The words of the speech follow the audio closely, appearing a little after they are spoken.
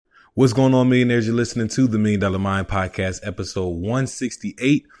What's going on, millionaires? You're listening to the Million Dollar Mind Podcast, episode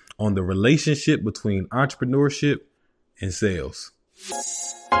 168 on the relationship between entrepreneurship and sales.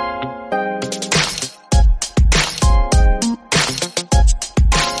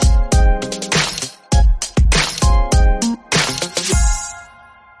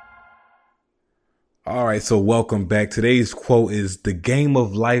 All right, so welcome back. Today's quote is: "The game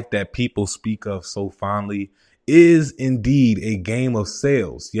of life that people speak of so fondly is indeed a game of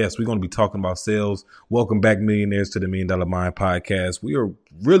sales." Yes, we're going to be talking about sales. Welcome back, millionaires, to the Million Dollar Mind Podcast. We are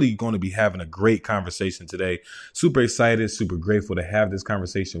really going to be having a great conversation today. Super excited, super grateful to have this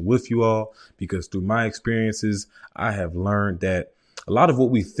conversation with you all, because through my experiences, I have learned that a lot of what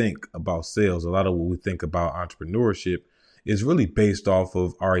we think about sales, a lot of what we think about entrepreneurship is really based off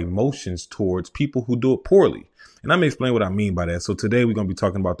of our emotions towards people who do it poorly. And I'm going to explain what I mean by that. So today we're going to be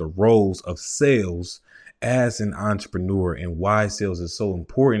talking about the roles of sales as an entrepreneur and why sales is so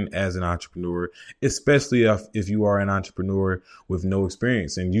important as an entrepreneur, especially if you are an entrepreneur with no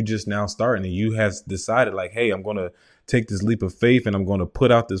experience and you just now starting and you have decided like, hey, I'm going to take this leap of faith and I'm going to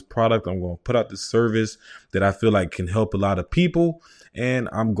put out this product. I'm going to put out this service that I feel like can help a lot of people, and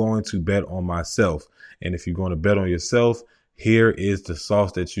I'm going to bet on myself. And if you're going to bet on yourself, here is the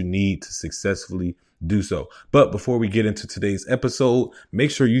sauce that you need to successfully do so. But before we get into today's episode,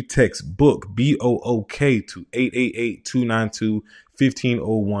 make sure you text BOOK, BOOK, to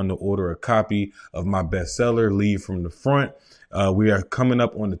 888-292-1501 to order a copy of my bestseller, Lead from the Front. We are coming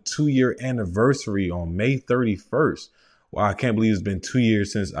up on the 2-year anniversary on May 31st. Wow, I can't believe it's been 2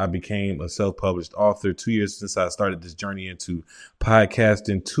 years since I became a self-published author, 2 years since I started this journey into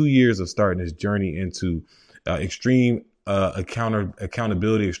podcasting, 2 years of starting this journey into extreme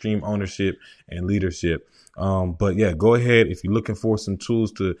accountability, extreme ownership, and leadership. But yeah, go ahead. If you're looking for some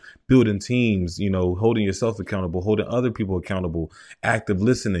tools to building teams, holding yourself accountable, holding other people accountable, active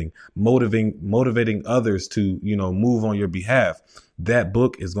listening, motivating others to, move on your behalf, that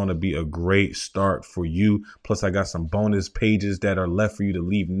book is going to be a great start for you. Plus, I got some bonus pages that are left for you to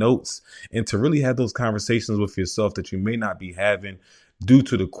leave notes and to really have those conversations with yourself that you may not be having due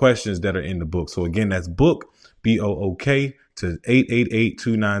to the questions that are in the book. So again, that's BOOK, BOOK, to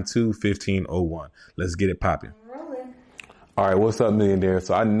 888-292-1501. Let's get it popping. All right, what's up, millionaires?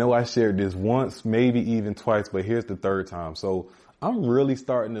 So I know I shared this once, maybe even twice, but here's the third time. So I'm really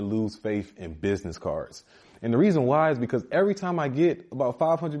starting to lose faith in business cards. And the reason why is because every time I get about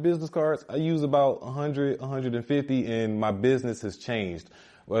 500 business cards, I use about 100, 150, and my business has changed.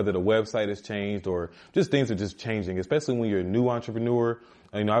 Whether the website has changed or just things are just changing, especially when you're a new entrepreneur.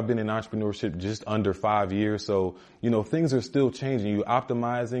 I've been in entrepreneurship just under 5 years. So, things are still changing. You're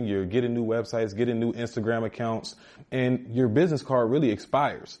optimizing, you're getting new websites, getting new Instagram accounts, and your business card really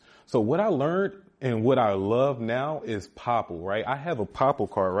expires. So what I learned and what I love now is Popple, right? I have a Popple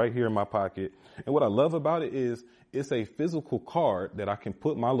card right here in my pocket. And what I love about it is it's a physical card that I can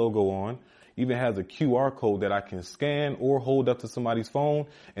put my logo on. Even has a QR code that I can scan or hold up to somebody's phone.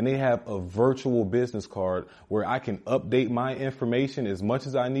 And they have a virtual business card where I can update my information as much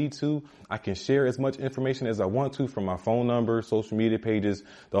as I need to. I can share as much information as I want to from my phone number, social media pages,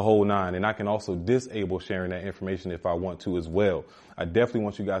 the whole nine. And I can also disable sharing that information if I want to as well. I definitely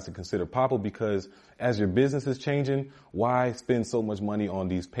want you guys to consider Popple, because as your business is changing, why spend so much money on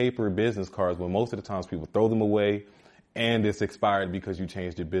these paper business cards when most of the times people throw them away and it's expired because you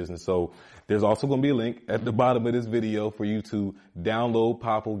changed your business? So there's also going to be a link at the bottom of this video for you to download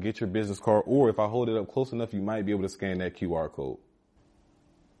Popple, get your business card, or if I hold it up close enough, you might be able to scan that QR code.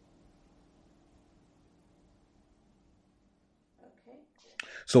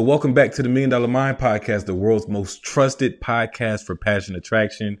 So welcome back to the Million Dollar Mind Podcast, the world's most trusted podcast for passion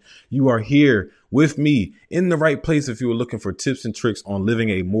attraction. You are here with me in the right place if you were looking for tips and tricks on living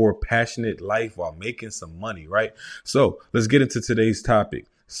a more passionate life while making some money, right? So let's get into today's topic.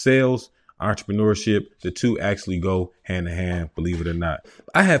 Sales, entrepreneurship, the two actually go hand in hand, believe it or not.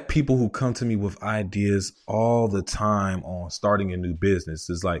 I have people who come to me with ideas all the time on starting a new business.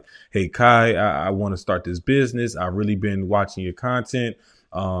 It's like, hey, Kai, I want to start this business. I've really been watching your content.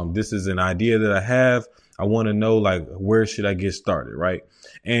 This is an idea that I have. I want to know, like, where should I get started? Right.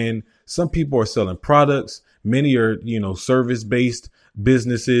 And some people are selling products. Many are, service-based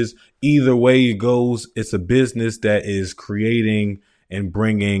businesses. Either way it goes, it's a business that is creating and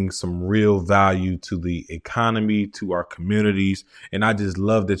bringing some real value to the economy, to our communities. And I just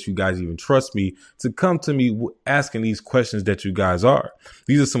love that you guys even trust me to come to me asking these questions that you guys are.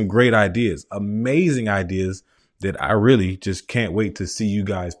 These are some great ideas, amazing ideas that I really just can't wait to see you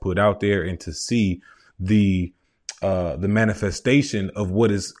guys put out there and to see the manifestation of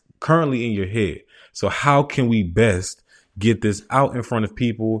what is currently in your head. So how can we best get this out in front of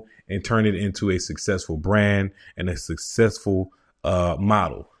people and turn it into a successful brand and a successful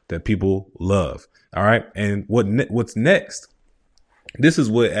model that people love. All right. And what's next? This is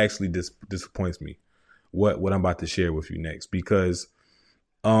what actually disappoints me. What I'm about to share with you next, because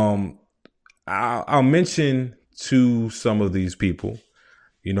I'll mention to some of these people,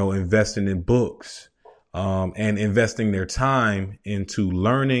 investing in books, and investing their time into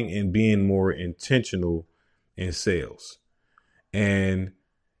learning and being more intentional in sales. And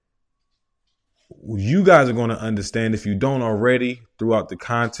you guys are going to understand, if you don't already, throughout the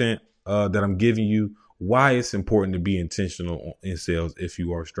content that I'm giving you, why it's important to be intentional in sales if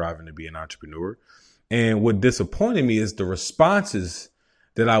you are striving to be an entrepreneur. And what disappointed me is the responses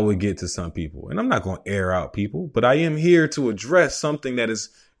that I would get to some people. And I'm not going to air out people, but I am here to address something that is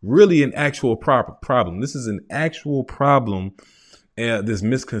really an actual problem. This is an actual problem, this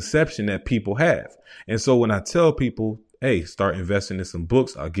misconception that people have. And so when I tell people, hey, start investing in some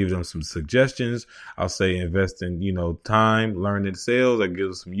books, I'll give them some suggestions. I'll say invest in, time, learning sales. I give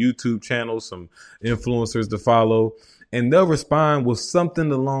them some YouTube channels, some influencers to follow, and they'll respond with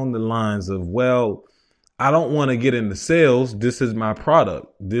something along the lines of, well, I don't want to get into sales. This is my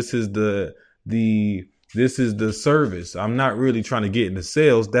product. This is the service. I'm not really trying to get into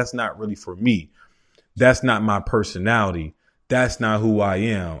sales. That's not really for me. That's not my personality. That's not who I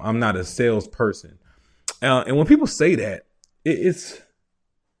am. I'm not a salesperson. And when people say that, it's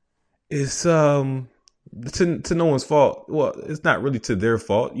to no one's fault. Well, it's not really to their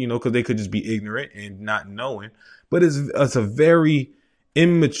fault, because they could just be ignorant and not knowing. But it's a very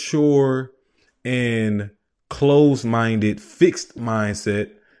immature and closed-minded, fixed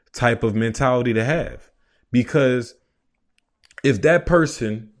mindset type of mentality to have. Because if that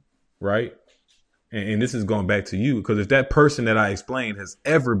person, right, and this is going back to you, because if that person that I explained has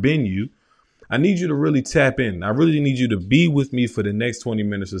ever been you, I need you to really tap in. I really need you to be with me for the next 20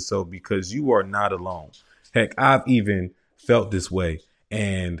 minutes or so, because you are not alone. Heck, I've even felt this way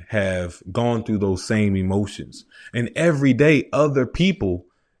and have gone through those same emotions. And every day, other people,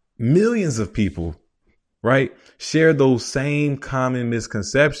 millions of people, right, share those same common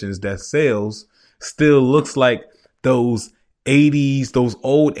misconceptions that sales still looks like those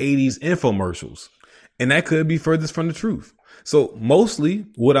old 80s infomercials. And that could be furthest from the truth. So mostly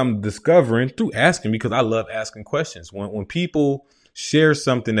what I'm discovering through asking, because I love asking questions. When people share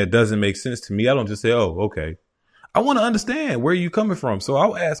something that doesn't make sense to me, I don't just say, oh, okay. I want to understand where you're coming from. So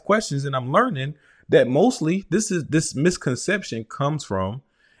I'll ask questions, and I'm learning that mostly this misconception comes from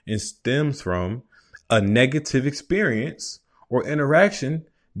and stems from a negative experience or interaction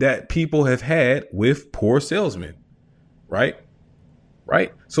that people have had with poor salesmen, right?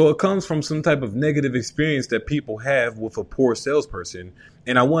 Right. So it comes from some type of negative experience that people have with a poor salesperson.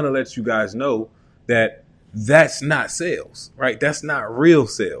 And I want to let you guys know that that's not sales, right? That's not real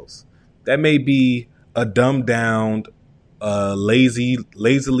sales. That may be a dumbed down,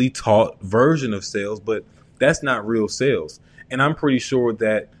 lazily taught version of sales, but that's not real sales. And I'm pretty sure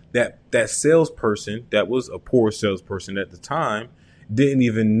that salesperson that was a poor salesperson at the time didn't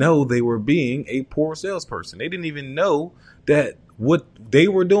even know they were being a poor salesperson. They didn't even know that what they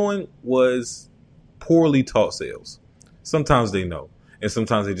were doing was poorly taught sales. Sometimes they know, and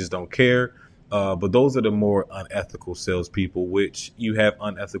sometimes they just don't care. But those are the more unethical salespeople, which you have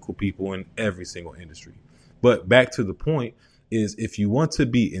unethical people in every single industry. But back to the point is, if you want to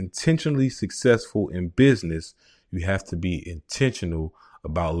be intentionally successful in business, you have to be intentional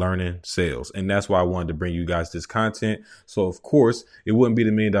about learning sales. And that's why I wanted to bring you guys this content. So, of course, it wouldn't be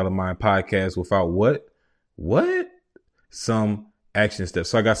the $1 Million Mind podcast without some action steps.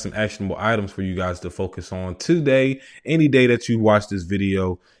 So I got some actionable items for you guys to focus on today. Any day that you watch this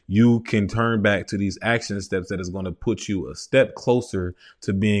video, you can turn back to these action steps that is going to put you a step closer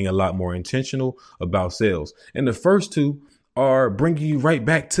to being a lot more intentional about sales. And the first two are bringing you right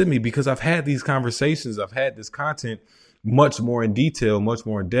back to me, because I've had these conversations. I've had this content much more in detail, much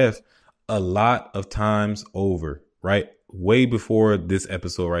more in depth, a lot of times over, right? Way before this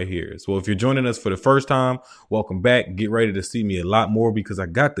episode right here. So if you're joining us for the first time, welcome back. Get ready to see me a lot more, because I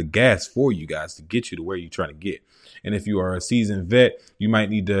got the gas for you guys to get you to where you're trying to get. And if you are a seasoned vet, you might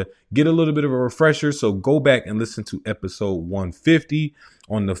need to get a little bit of a refresher. So go back and listen to episode 150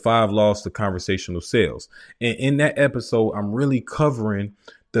 on the 5 laws to conversational sales. And in that episode, I'm really covering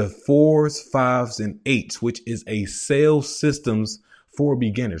the 4s, 5s, and 8s, which is a sales systems for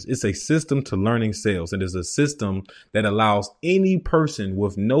beginners. It's a system to learning sales. It is a system that allows any person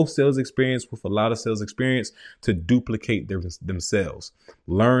with no sales experience, with a lot of sales experience, to duplicate themselves,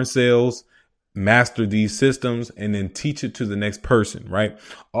 learn sales, master these systems, and then teach it to the next person, right?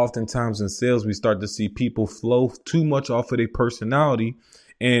 Oftentimes in sales, we start to see people flow too much off of their personality.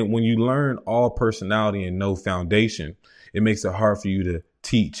 And when you learn all personality and no foundation, it makes it hard for you to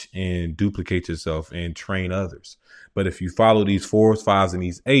teach and duplicate yourself and train others. But if you follow these 4s, 5s, and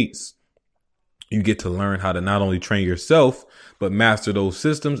these 8s, you get to learn how to not only train yourself, but master those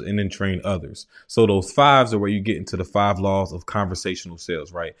systems and then train others. So those 5s are where you get into the 5 laws of conversational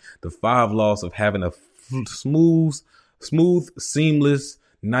sales, right? The 5 laws of having a smooth, seamless,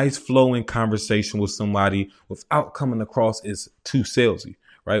 nice flowing conversation with somebody without coming across as too salesy,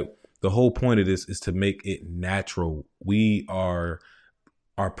 right? The whole point of this is to make it natural. We are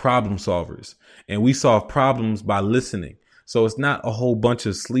problem solvers, and we solve problems by listening. So it's not a whole bunch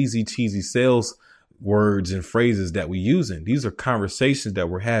of sleazy, cheesy sales words and phrases that we're using. These are conversations that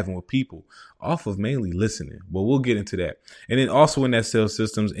we're having with people off of mainly listening. But we'll get into that. And then also in that sales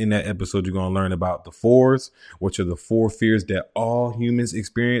systems, in that episode, you're going to learn about the 4s, which are the 4 fears that all humans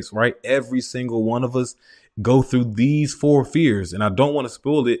experience, right? Every single one of us go through these 4 fears. And I don't want to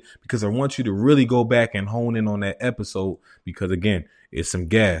spoil it because I want you to really go back and hone in on that episode, because again, it's some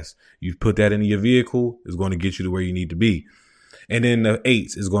gas. You put that into your vehicle, it's going to get you to where you need to be. And then the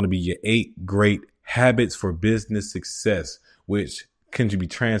 8s is going to be your 8 great habits for business success, which can be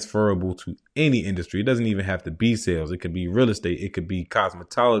transferable to any industry. It doesn't even have to be sales. It could be real estate. It could be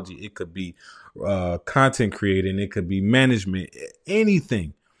cosmetology. It could be content creating. It could be management,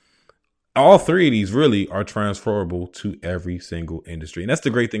 anything. All 3 of these really are transferable to every single industry. And that's the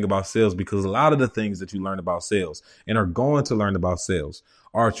great thing about sales, because a lot of the things that you learn about sales and are going to learn about sales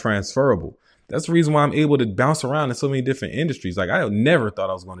are transferable. That's the reason why I'm able to bounce around in so many different industries. Like, I never thought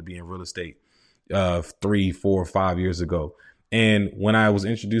I was going to be in real estate 3, 4, 5 years ago. And when I was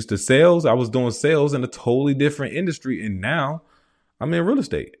introduced to sales, I was doing sales in a totally different industry. And now I'm in real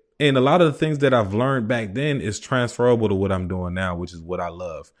estate. And a lot of the things that I've learned back then is transferable to what I'm doing now, which is what I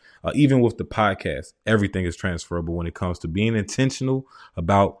love. Even with the podcast, everything is transferable when it comes to being intentional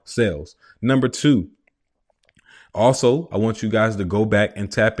about sales. Number 2, also, I want you guys to go back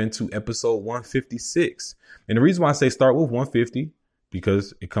and tap into episode 156. And the reason why I say start with 150,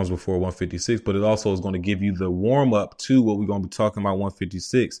 because it comes before 156, but it also is going to give you the warm up to what we're going to be talking about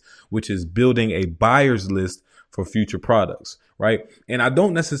 156, which is building a buyer's list for future products, right? And I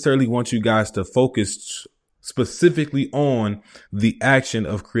don't necessarily want you guys to focus specifically on the action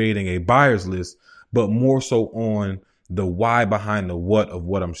of creating a buyer's list, but more so on the why behind the what of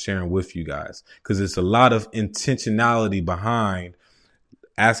what I'm sharing with you guys. Because it's a lot of intentionality behind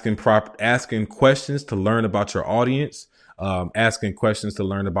asking questions to learn about your audience, asking questions to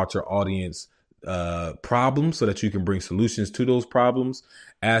learn about your audience problems so that you can bring solutions to those problems,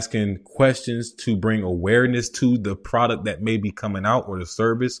 asking questions to bring awareness to the product that may be coming out or the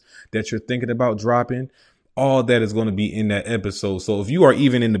service that you're thinking about dropping. All that is going to be in that episode. So if you are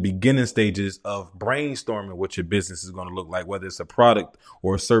even in the beginning stages of brainstorming what your business is going to look like, whether it's a product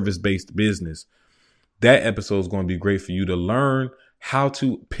or a service-based business, that episode is going to be great for you to learn how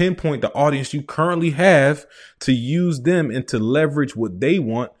to pinpoint the audience you currently have, to use them and to leverage what they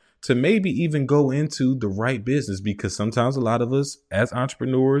want to maybe even go into the right business. Because sometimes a lot of us as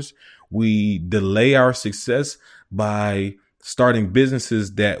entrepreneurs, we delay our success by starting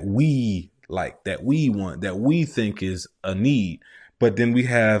businesses that we like, that we want, that we think is a need. But then we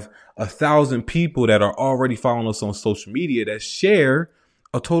have 1,000 people that are already following us on social media that share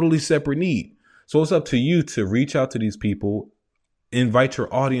a totally separate need. So it's up to you to reach out to these people, invite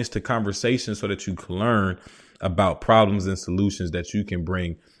your audience to conversations so that you can learn about problems and solutions that you can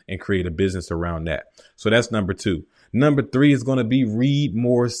bring and create a business around that. So that's number 2. Number 3 is going to be read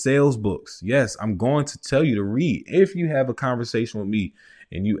more sales books. Yes, I'm going to tell you to read. If you have a conversation with me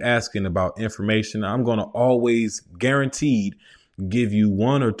and you asking about information, I'm going to always guaranteed give you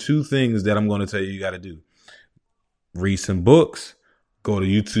 1 or 2 things that I'm going to tell you got to do. Read some books, go to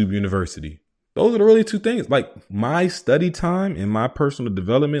YouTube University. Those are the really 2 things. Like, my study time and my personal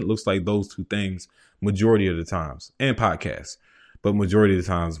development looks like those 2 things majority of the times, and podcasts, but majority of the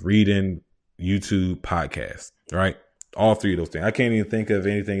times reading, YouTube, podcasts, right? All 3 of those things. I can't even think of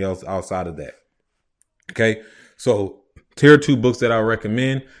anything else outside of that. Okay. So here are 2 books that I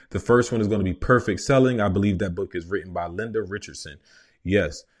recommend. The first one is going to be Perfect Selling. I believe that book is written by Linda Richardson.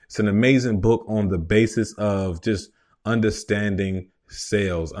 Yes, it's an amazing book on the basis of just understanding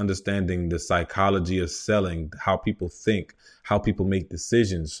sales, understanding the psychology of selling, how people think, how people make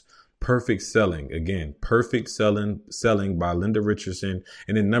decisions. Perfect Selling. Again, Perfect Selling by Linda Richardson.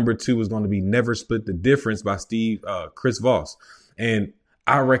 And then number 2 is going to be Never Split the Difference by Chris Voss. And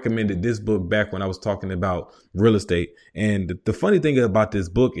I recommended this book back when I was talking about real estate. And the funny thing about this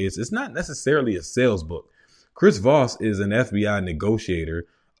book is it's not necessarily a sales book. Chris Voss is an FBI negotiator,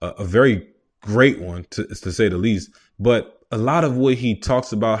 a very great one to say the least. But a lot of what he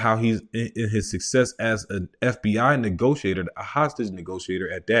talks about, how he's in his success as an FBI negotiator, a hostage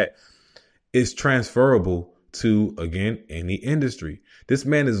negotiator at that, is transferable to, again, any industry. This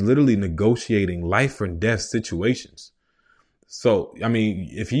man is literally negotiating life or death situations. So, I mean,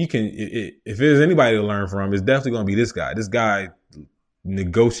 if there's anybody to learn from, it's definitely going to be this guy. This guy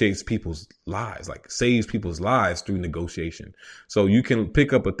negotiates people's lives, like saves people's lives through negotiation. So you can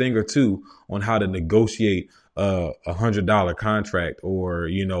pick up a thing or two on how to negotiate $100 contract, or, a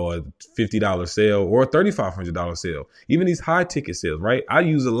 $50 sale, or a $3,500 sale, even these high ticket sales, right? I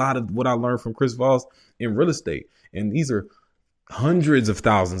use a lot of what I learned from Chris Voss in real estate, and these are hundreds of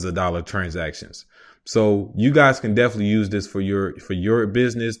thousands of dollar transactions. So you guys can definitely use this for your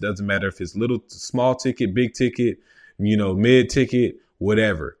business. Doesn't matter if it's small ticket, big ticket, mid ticket,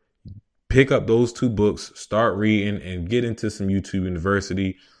 whatever. Pick up those two books, start reading, and get into some YouTube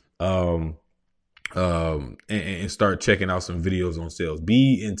University, and start checking out some videos on sales.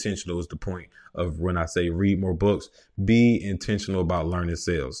 Be intentional is the point of when I say read more books. Be intentional about learning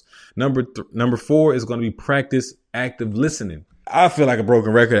sales. Number 4 is going to be practice active listening. I feel like a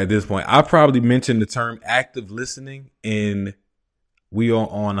broken record at this point. I probably mentioned the term active listening we are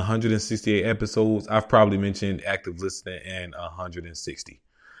on 168 episodes. I've probably mentioned active listening in 160,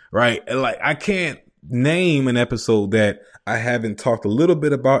 right? And like, I can't name an episode that I haven't talked a little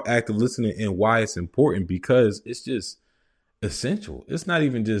bit about active listening and why it's important, because it's just essential. It's not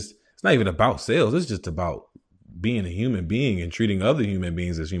even about sales. It's just about being a human being and treating other human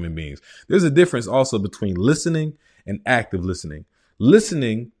beings as human beings. There's a difference also between listening and active listening.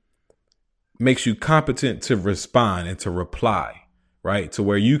 Listening makes you competent to respond and to reply, right? To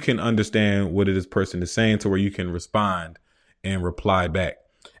where you can understand what this person is saying, to where you can respond and reply back.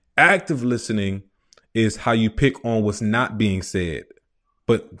 Active listening is how you pick on what's not being said,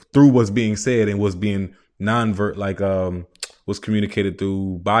 but through what's being said and what's being what's communicated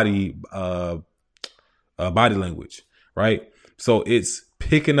through body language, right? So it's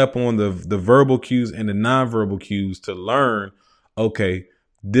picking up on the verbal cues and the nonverbal cues to learn, okay,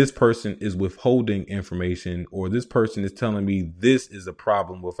 this person is withholding information, or this person is telling me this is a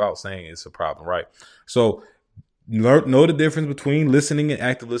problem without saying it's a problem, right? So know the difference between listening and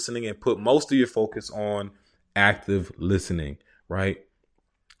active listening, and put most of your focus on active listening, right?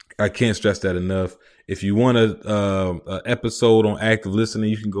 I can't stress that enough. If you want a episode on active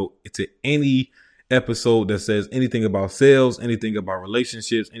listening, you can go to any episode that says anything about sales, anything about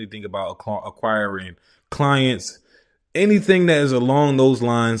relationships, anything about acquiring clients, anything that is along those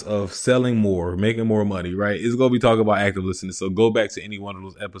lines of selling more, making more money, right? It's going to be talking about active listening. So go back to any one of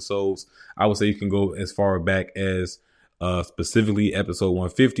those episodes. I would say you can go as far back as specifically episode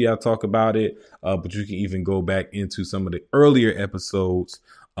 150. I'll talk about it, but you can even go back into some of the earlier episodes,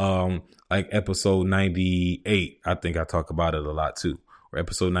 like episode 98. I think I talk about it a lot too, or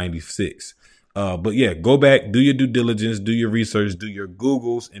episode 96. But yeah, go back, do your due diligence, do your research, do your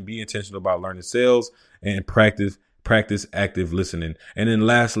Googles, and be intentional about learning sales and practice active listening. And then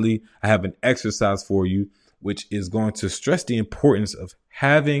lastly, I have an exercise for you, which is going to stress the importance of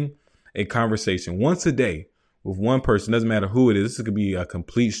having a conversation once a day with one person. Doesn't matter who it is. This could be a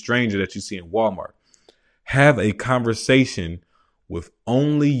complete stranger that you see in Walmart. Have a conversation with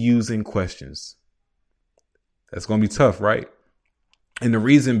only using questions. That's going to be tough, right? And the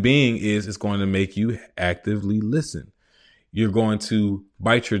reason being is it's going to make you actively listen. You're going to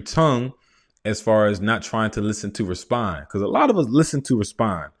bite your tongue as far as not trying to listen to respond, because a lot of us listen to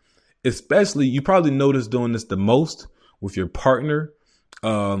respond. Especially, you probably notice doing this the most with your partner,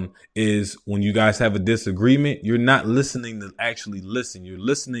 is when you guys have a disagreement, you're not listening to actually listen. You're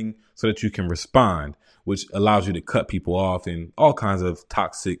listening so that you can respond, which allows you to cut people off and all kinds of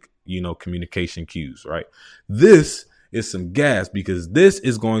toxic, communication cues, right? This is some gas, because this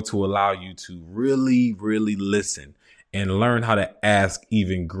is going to allow you to really, really listen and learn how to ask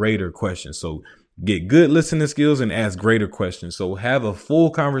even greater questions. So get good listening skills and ask greater questions. So have a full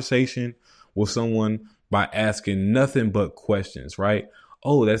conversation with someone by asking nothing but questions, right?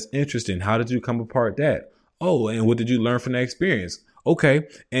 Oh, that's interesting. How did you come apart that? Oh, and what did you learn from that experience? Okay.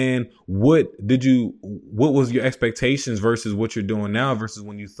 And what was your expectations versus what you're doing now versus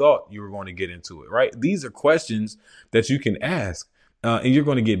when you thought you were going to get into it, right? These are questions that you can ask, and you're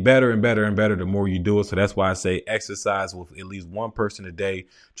going to get better and better and better the more you do it. So that's why I say exercise with at least one person a day.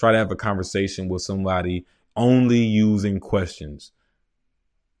 Try to have a conversation with somebody only using questions.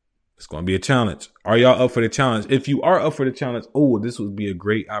 It's going to be a challenge. Are y'all up for the challenge? If you are up for the challenge, this would be a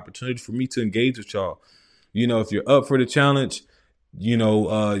great opportunity for me to engage with y'all. If you're up for the challenge,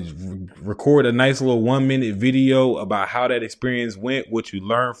 record a nice little 1-minute video about how that experience went, what you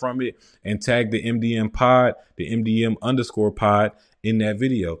learned from it, and tag the MDM pod, the MDM_pod in that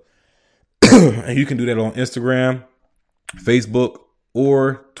video. And you can do that on Instagram, Facebook,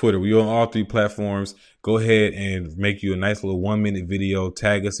 or Twitter. We on all 3 platforms. Go ahead and make you a nice little 1-minute video.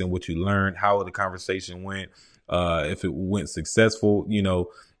 Tag us in what you learned, how the conversation went, if it went successful,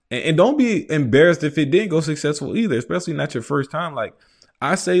 and don't be embarrassed if it didn't go successful either, especially not your first time. Like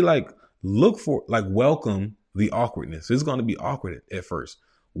I say, welcome the awkwardness. It's going to be awkward at first.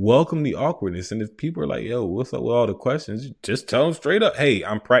 Welcome the awkwardness. And if people are like, yo, what's up with all the questions? Just tell them straight up, hey,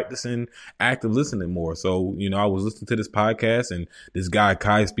 I'm practicing active listening more. So, I was listening to this podcast and this guy,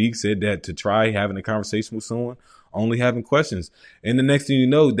 Kai Speak, said that to try having a conversation with someone, only having questions. And the next thing you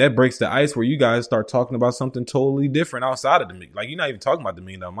know, that breaks the ice where you guys start talking about something totally different outside of the Like, you're not even talking about the $1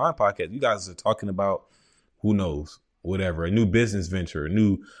 Million Mind podcast. You guys are talking about, who knows, whatever, a new business venture, a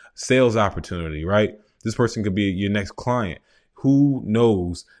new sales opportunity, right? This person could be your next client. Who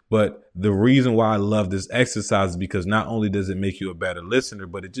knows? But the reason why I love this exercise is because not only does it make you a better listener,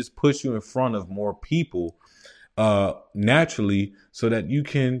 but it just puts you in front of more people naturally, so that you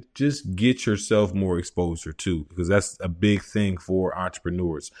can just get yourself more exposure too, because that's a big thing for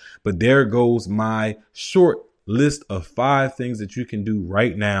entrepreneurs. But there goes my short list of 5 things that you can do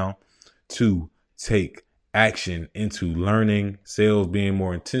right now to take action into learning sales, being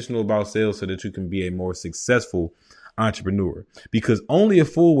more intentional about sales, so that you can be a more successful entrepreneur. Because only a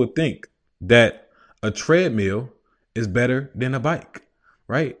fool would think that a treadmill is better than a bike,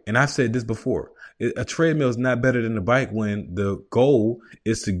 right? And I've said this before. A treadmill is not better than a bike when the goal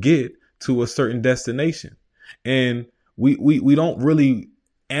is to get to a certain destination. And we don't really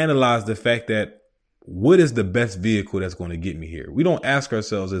analyze the fact that what is the best vehicle that's going to get me here? We don't ask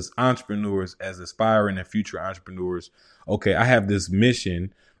ourselves as entrepreneurs, as aspiring and future entrepreneurs, okay, I have this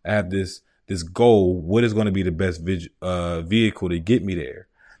mission, I have this goal. What is going to be the best vehicle to get me there?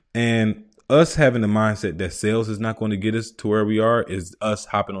 And us having the mindset that sales is not going to get us to where we are is us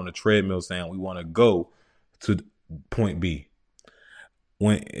hopping on a treadmill saying we want to go to point B.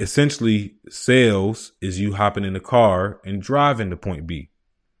 When essentially sales is you hopping in the car and driving to point B.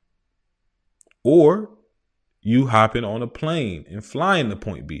 Or you hopping on a plane and flying to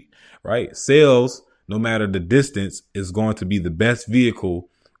point B, right? Sales, no matter the distance, is going to be the best vehicle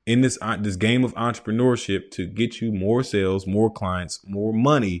in this game of entrepreneurship to get you more sales, more clients, more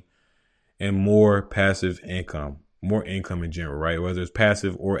money, and more passive income, more income in general, right? Whether it's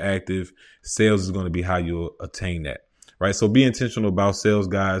passive or active, sales is going to be how you'll attain that, right? So be intentional about sales,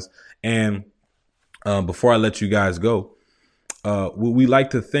 guys. And before I let you guys go, we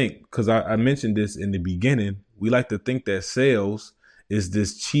like to think, because I mentioned this in the beginning, we like to think that sales is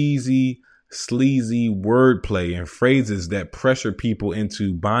this cheesy, sleazy wordplay and phrases that pressure people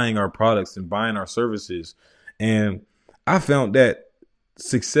into buying our products and buying our services. And I found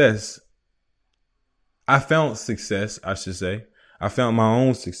success, I found my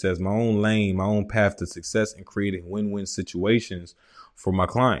own success, my own lane, my own path to success in creating win-win situations for my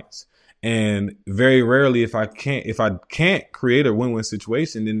clients. And very rarely, if I can't create a win-win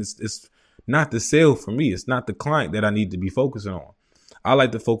situation, then it's not the sale for me. It's not the client that I need to be focusing on. I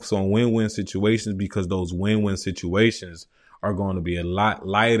like to focus on win-win situations because those win-win situations are going to be a lot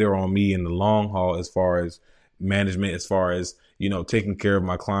lighter on me in the long haul, as far as management, as far as, taking care of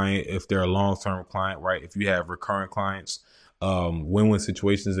my client. If they're a long-term client, right? If you have recurring clients, win-win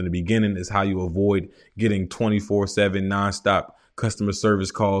situations in the beginning is how you avoid getting 24/7 nonstop customer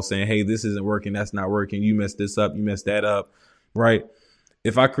service calls saying, hey, this isn't working. That's not working. You messed this up. You messed that up. Right.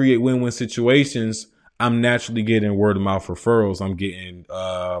 If I create win-win situations, I'm naturally getting word of mouth referrals. I'm getting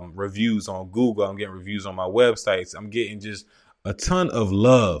reviews on Google. I'm getting reviews on my websites. I'm getting just a ton of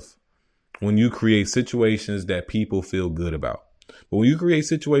love when you create situations that people feel good about. But when you create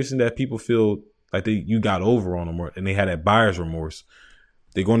situations that people feel like you got over on them, and they had that buyer's remorse,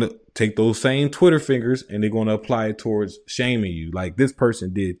 they're going to take those same Twitter fingers and they're going to apply it towards shaming you. Like, this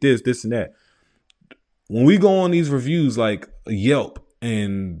person did this, and that. When we go on these reviews, like Yelp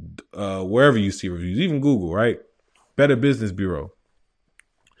and wherever you see reviews, even Google, right? Better Business Bureau.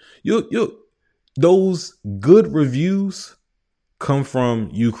 Those good reviews come from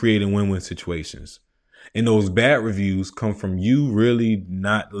you creating win-win situations. And those bad reviews come from you really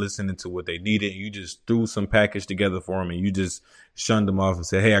not listening to what they needed. You just threw some package together for them and you just shunned them off and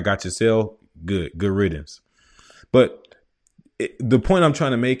said, hey, I got your sale. Good riddance. But the point I'm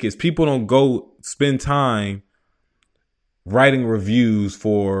trying to make is people don't go spend time writing reviews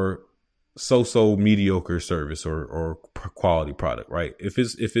for so mediocre service or quality product, right? If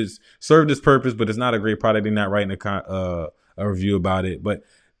it's served its purpose, but it's not a great product, they're not writing a review about it. But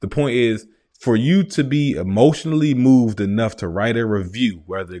the point is, for you to be emotionally moved enough to write a review,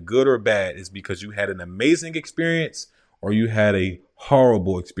 whether good or bad, is because you had an amazing experience or you had a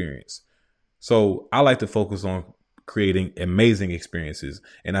horrible experience. So I like to focus on creating amazing experiences,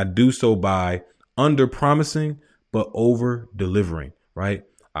 and I do so by under promising but over delivering, right?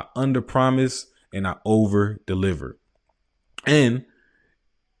 I under promise and I over deliver. And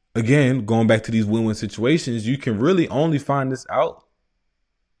again, going back to these win-win situations, you can really only find this out.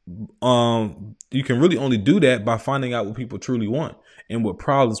 You can really only do that by finding out what people truly want and what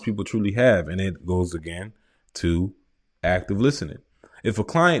problems people truly have. And it goes again to active listening. If a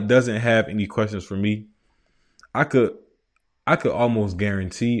client doesn't have any questions for me, I could almost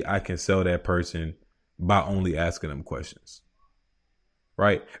guarantee I can sell that person by only asking them questions.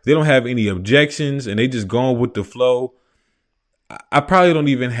 Right? If they don't have any objections and they just going with the flow, I probably don't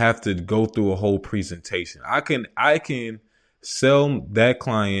even have to go through a whole presentation. I can sell that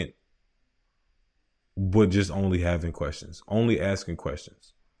client with just only having questions, only asking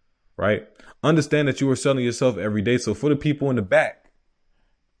questions. Right? Understand that you are selling yourself every day. So for the people in the back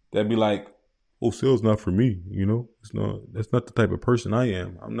that be like, oh, sales not for me, that's not the type of person I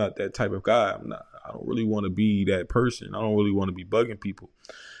am. I'm not that type of guy. I don't really want to be that person. I don't really want to be bugging people.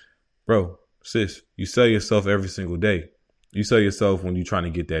 Bro, sis, you sell yourself every single day. You sell yourself when you're trying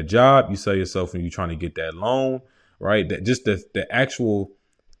to get that job. You sell yourself when you're trying to get that loan, right? That just the actual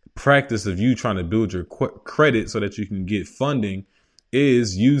practice of you trying to build your credit so that you can get funding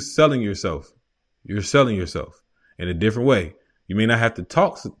is you selling yourself. You're selling yourself in a different way. You may not have to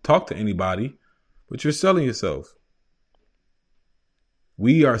talk to anybody, but you're selling yourself.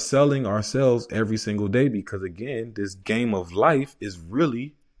 We are selling ourselves every single day because, again, this game of life is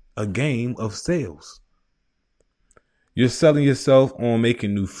really a game of sales. You're selling yourself on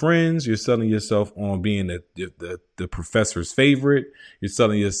making new friends. You're selling yourself on being the professor's favorite. You're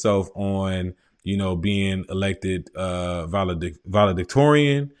selling yourself on, being elected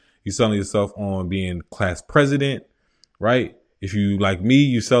valedictorian. You're selling yourself on being class president, right? If you like me,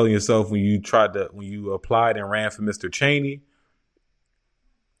 you're selling yourself when you applied and ran for Mr. Cheney.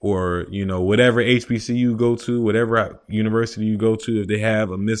 Or, whatever HBCU you go to, whatever university you go to, if they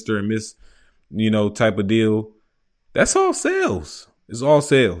have a Mr. and Miss, type of deal, that's all sales. It's all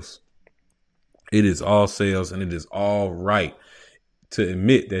sales. It is all sales, and it is all right to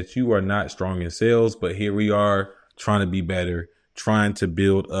admit that you are not strong in sales. But here we are trying to be better, trying to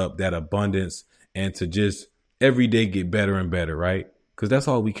build up that abundance and to just every day get better and better, right? Because that's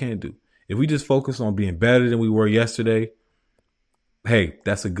all we can do. If we just focus on being better than we were yesterday, hey,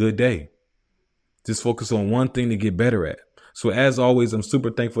 that's a good day. Just focus on one thing to get better at. So as always, I'm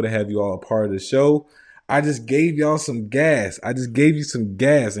super thankful to have you all a part of the show. I just gave y'all some gas. And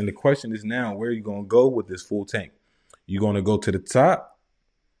the question is now, where are you going to go with this full tank? You're going to go to the top,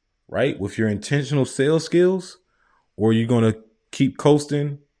 right, with your intentional sales skills, or are you going to keep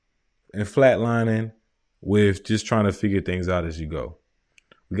coasting and flatlining with just trying to figure things out as you go?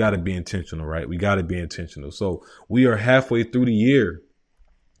 We got to be intentional, right? We got to be intentional. So we are halfway through the year,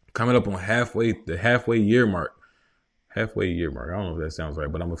 coming up on the halfway year mark. Halfway year mark. I don't know if that sounds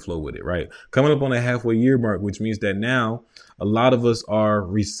right, but I'm going to flow with it, right? Coming up on the halfway year mark, which means that now a lot of us are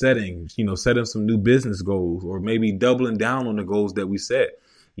resetting, setting some new business goals, or maybe doubling down on the goals that we set,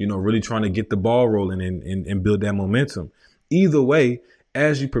 really trying to get the ball rolling and build that momentum. Either way,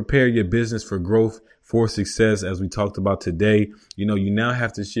 as you prepare your business for growth, for success, as we talked about today, you now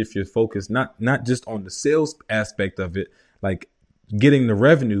have to shift your focus, not just on the sales aspect of it, like getting the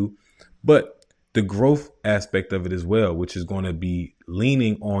revenue, but the growth aspect of it as well, which is going to be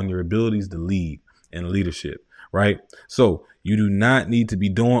leaning on your abilities to lead and leadership, right? So you do not need to be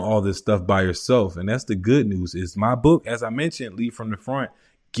doing all this stuff by yourself. And that's the good news is my book, as I mentioned, Lead from the Front,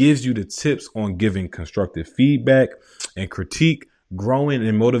 gives you the tips on giving constructive feedback and critique, growing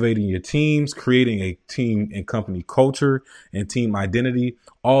and motivating your teams, creating a team and company culture and team identity,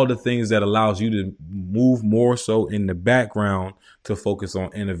 all the things that allows you to move more so in the background to focus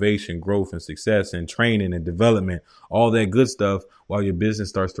on innovation, growth, and success, and training and development, all that good stuff while your business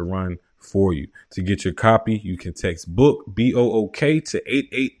starts to run for you. To get your copy, you can text book, B-O-O-K, to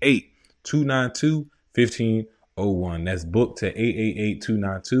 888-292-1501. That's book to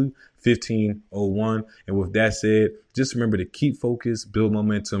 888-292-1501. And with that said, just remember to keep focused, build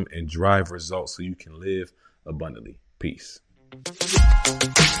momentum, and drive results so you can live abundantly. Peace.